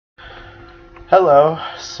Hello,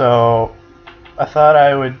 so I thought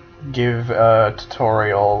I would give a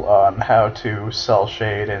tutorial on how to cel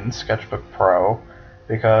shade in Sketchbook Pro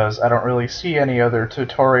because I don't really see any other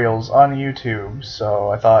tutorials on YouTube,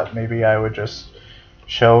 so I thought maybe I would just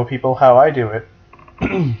show people how I do it.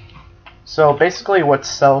 So basically what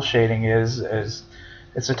cel shading is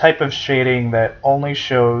it's a type of shading that only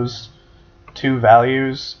shows two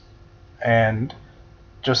values and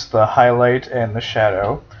just the highlight and the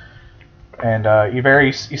shadow. And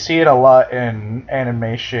you see it a lot in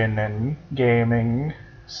animation and gaming,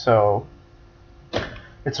 so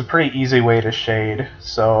it's a pretty easy way to shade.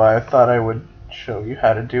 So I thought I would show you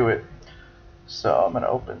how to do it. So I'm gonna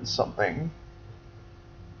open something.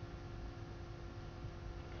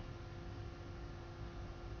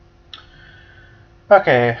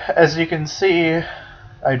 Okay, as you can see,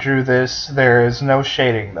 I drew this. There is no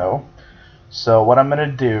shading though. So what I'm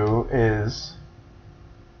gonna do is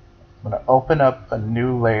I'm going to open up a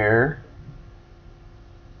new layer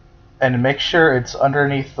and make sure it's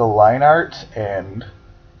underneath the line art and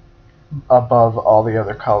above all the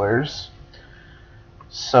other colors.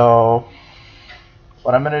 So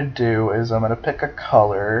what I'm going to do is I'm going to pick a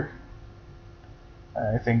color.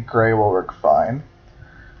 I think gray will work fine.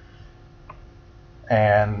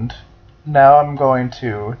 And now I'm going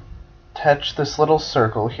to touch this little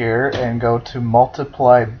circle here and go to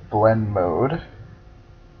multiply blend mode.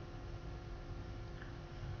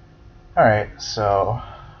 Alright, so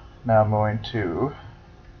now I'm going to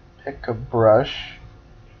pick a brush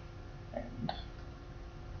and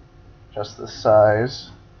adjust the size.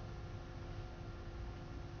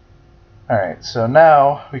 Alright, so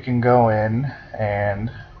now we can go in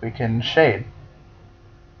and we can shade.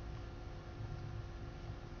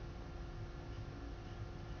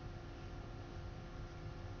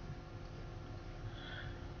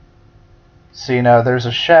 See, now there's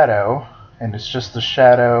a shadow, and it's just the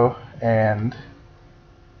shadow and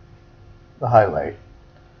the highlight.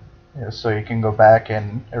 So you can go back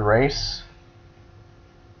and erase.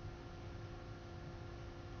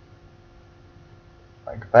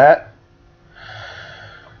 Like that.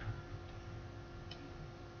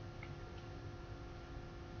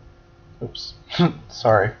 Oops.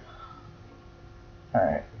 Sorry.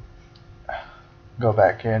 Alright. Go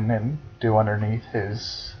back in and do underneath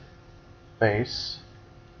his face.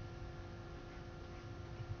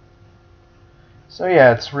 So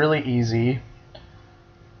yeah, it's really easy.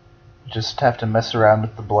 You just have to mess around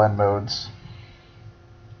with the blend modes.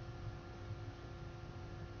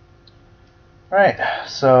 Right,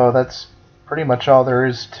 so that's pretty much all there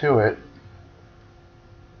is to it.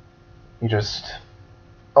 You just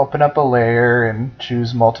open up a layer and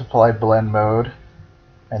choose multiply blend mode,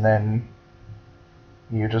 and then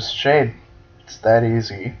you just shade. It's that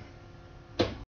easy.